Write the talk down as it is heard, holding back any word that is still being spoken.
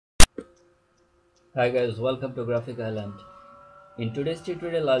Hi guys, welcome to Graphic Island. In today's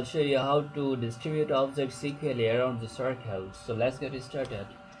tutorial, I'll show you how to distribute objects equally around the circle. So let's get started.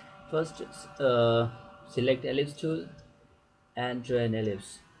 First, select ellipse tool and draw an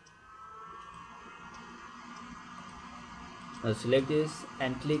ellipse. Now select this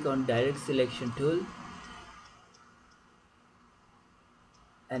and click on direct selection tool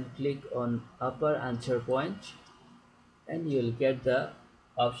and click on upper answer point and you'll get the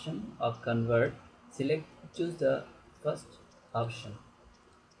option of convert. Choose the first option.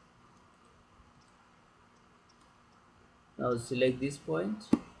 Now select this point,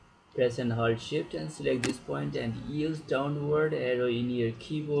 press and hold shift and select this point and use downward arrow in your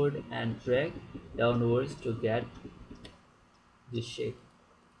keyboard and drag downwards to get this shape.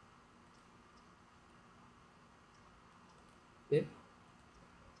 Okay.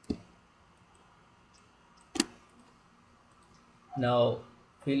 Now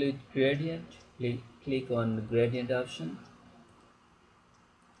fill with gradient, click on the gradient option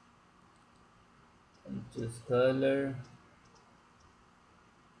and choose color.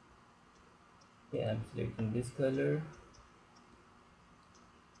 Okay, I'm selecting this color.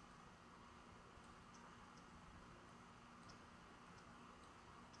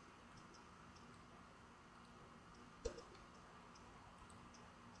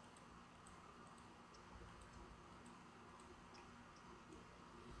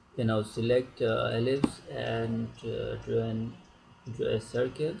 Then now select ellipse and draw a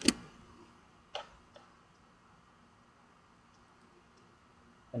circle,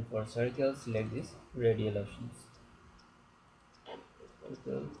 and for circle select this radial options.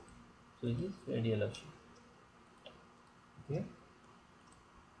 Circle, choose this radial option. Okay.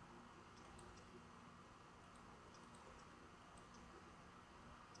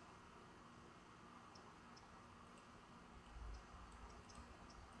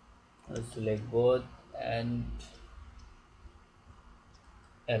 Now select both and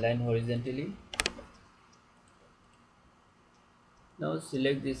align horizontally. Now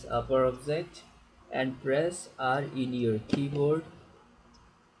select this upper object and press R in your keyboard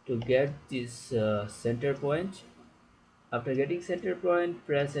to get this center point. After getting center point,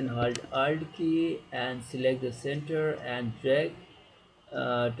 press and hold Alt key and select the center and drag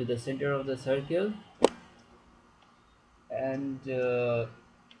to the center of the circle and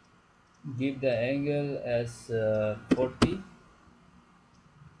give the angle as 40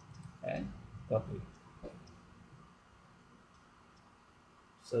 and copy.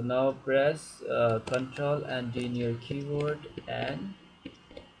 So now press Ctrl and in your keyboard and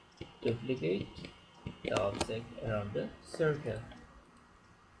duplicate the object around the circle.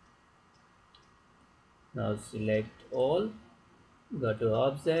 Now select all, go to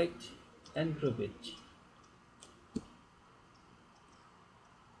object and group it.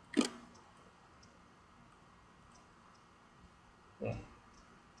 Okay.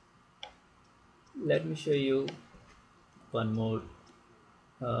 Let me show you one more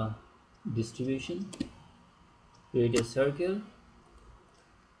uh, distribution. Create a circle,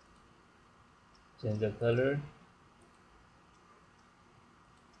 change the color,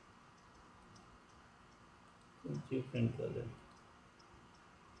 different color.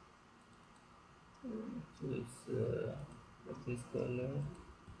 Choose this color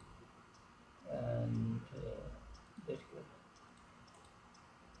and that color.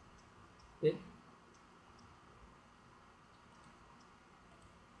 Okay.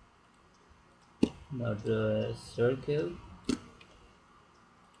 Now draw a circle.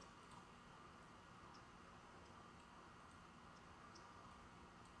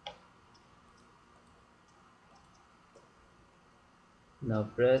 Now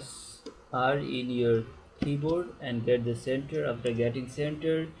press R in your keyboard and get the center. After getting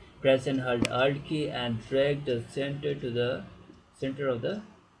center, press and hold Alt key and drag the center to the center of the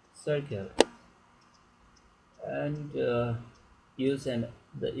circle and use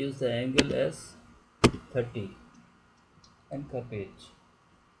the angle as 30 and copy it.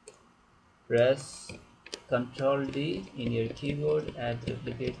 Press Ctrl D in your keyboard and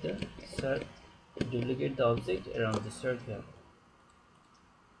duplicate the object around the circle.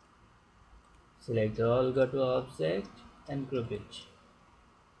 Select all, go to object and group it.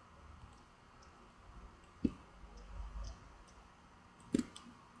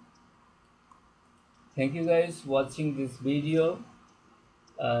 Thank you guys watching this video,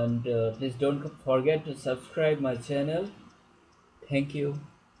 and please don't forget to subscribe my channel. Thank you.